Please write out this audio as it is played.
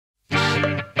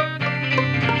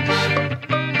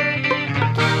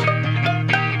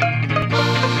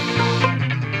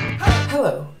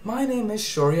name is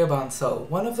Shoria Bansal,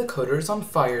 one of the coders on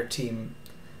Fire Team.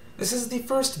 This is the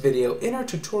first video in our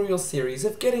tutorial series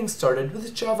of getting started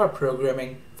with Java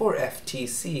programming for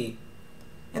FTC.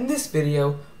 In this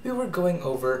video, we were going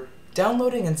over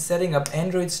downloading and setting up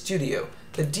Android Studio,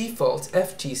 the default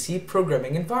FTC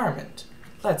programming environment.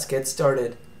 Let's get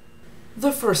started.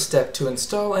 The first step to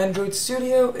install Android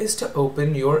Studio is to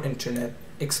open your Internet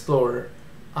Explorer.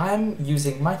 I'm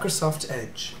using Microsoft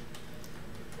Edge.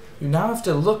 You now have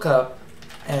to look up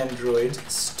Android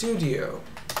Studio.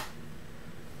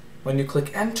 When you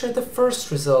click enter, the first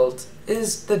result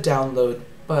is the download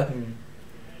button.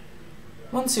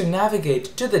 Once you navigate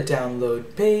to the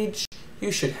download page,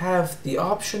 you should have the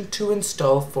option to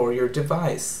install for your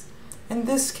device. In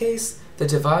this case, the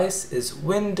device is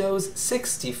Windows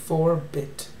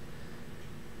 64-bit.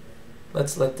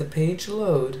 Let's let the page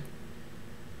load.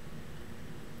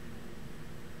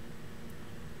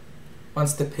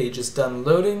 Once the page is done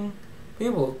loading, we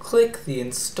will click the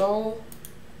install.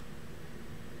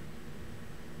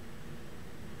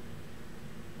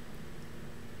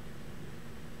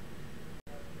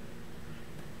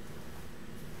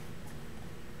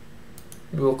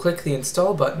 We will click the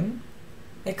install button,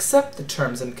 accept the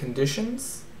terms and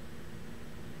conditions,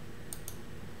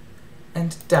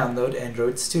 and download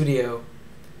Android Studio.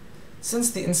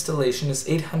 Since the installation is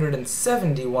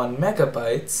 871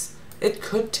 megabytes, it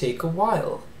could take a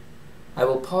while. I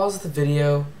will pause the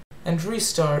video and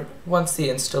restart once the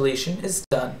installation is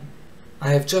done. I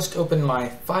have just opened my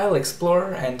File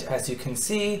Explorer, and as you can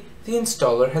see, the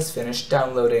installer has finished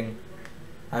downloading.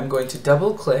 I'm going to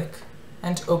double-click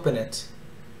and open it.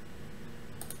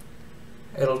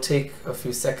 It'll take a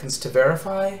few seconds to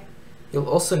verify. You'll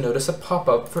also notice a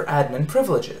pop-up for admin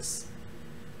privileges.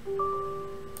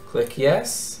 Click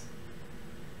yes,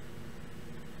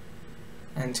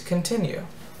 and continue.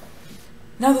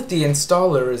 Now that the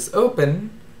installer is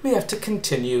open, we have to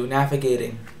continue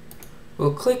navigating.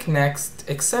 We'll click next,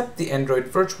 accept the Android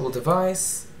virtual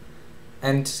device,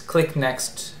 and click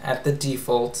next at the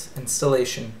default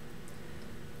installation.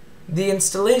 The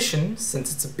installation,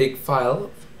 since it's a big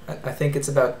file, I think it's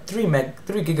about 3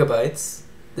 gigabytes,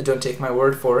 but don't take my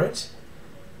word for it,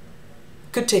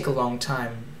 could take a long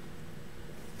time.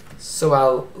 So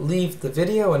I'll leave the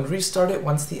video and restart it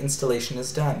once the installation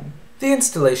is done. The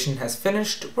installation has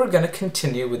finished. We're going to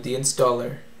continue with the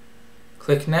installer.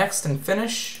 Click next and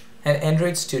finish, and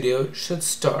Android Studio should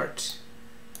start.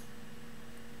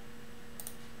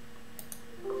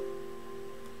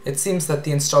 It seems that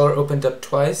the installer opened up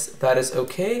twice. That is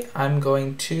okay. I'm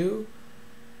going to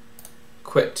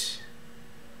quit.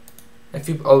 If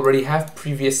you already have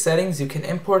previous settings, you can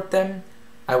import them.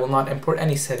 I will not import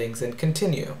any settings and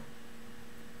continue.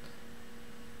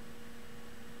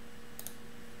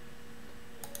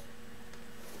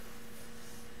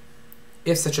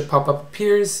 If such a pop-up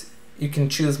appears, you can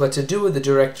choose what to do with the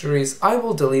directories. I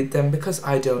will delete them because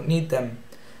I don't need them.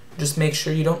 Just make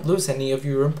sure you don't lose any of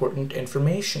your important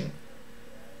information.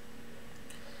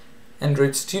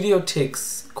 Android Studio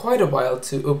takes quite a while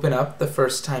to open up the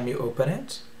first time you open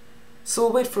it, so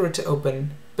we'll wait for it to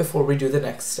open before we do the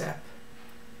next step.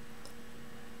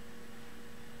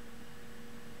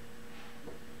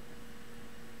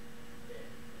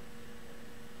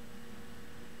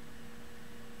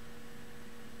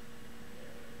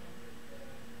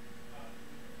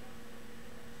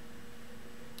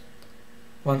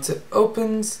 Once it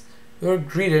opens, you're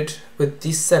greeted with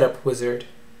the setup wizard.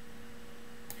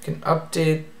 You can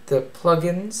update the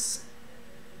plugins,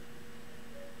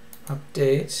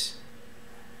 update,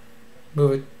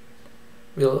 move it,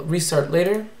 we'll restart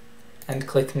later, and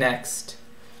click next.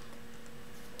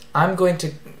 I'm going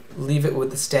to leave it with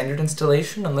the standard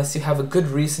installation. Unless you have a good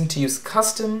reason to use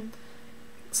custom,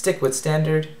 stick with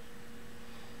standard.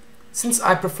 Since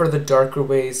I prefer the darker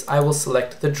ways, I will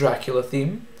select the Dracula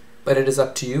theme, but it is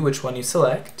up to you which one you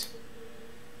select.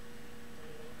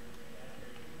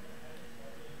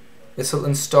 This will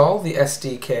install the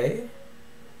SDK.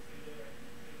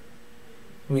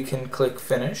 We can click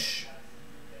finish.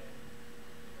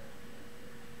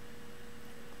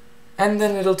 And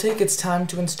then it'll take its time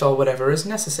to install whatever is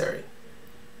necessary.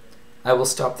 I will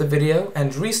stop the video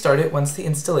and restart it once the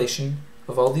installation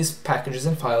of all these packages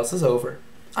and files is over.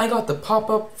 I got the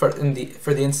pop-up for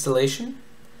the installation.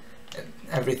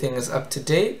 Everything is up to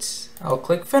date. I'll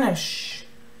click finish.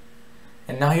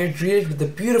 And now you're greeted with the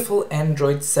beautiful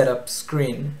Android setup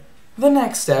screen. The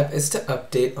next step is to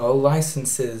update all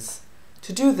licenses.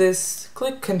 To do this,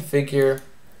 click configure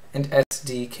and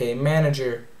SDK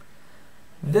manager.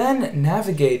 Then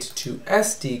navigate to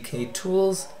SDK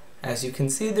tools. As you can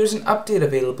see, there's an update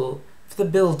available for the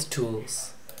build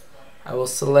tools. I will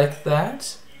select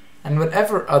that and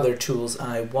whatever other tools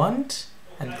I want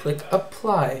and click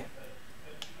Apply.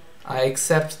 I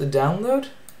accept the download,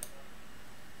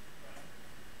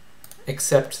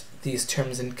 accept these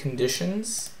terms and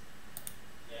conditions,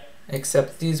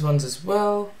 accept these ones as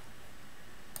well,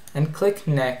 and click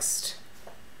Next.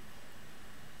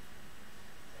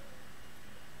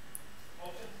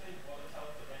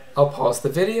 I'll pause the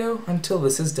video until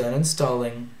this is done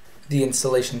installing. The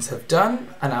installations have done,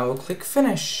 and I will click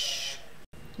Finish.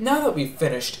 Now that we've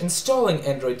finished installing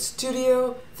Android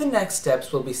Studio, the next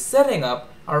steps will be setting up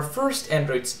our first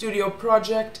Android Studio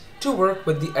project to work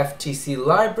with the FTC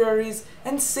libraries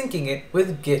and syncing it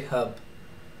with GitHub.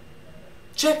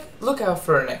 Look out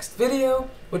for our next video,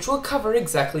 which will cover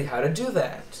exactly how to do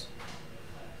that.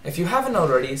 If you haven't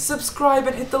already, subscribe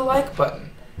and hit the like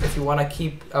button. If you want to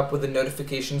keep up with the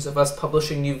notifications of us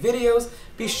publishing new videos,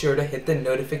 be sure to hit the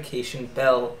notification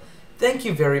bell. Thank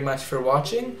you very much for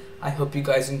watching. I hope you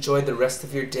guys enjoy the rest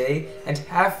of your day and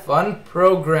have fun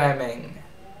programming.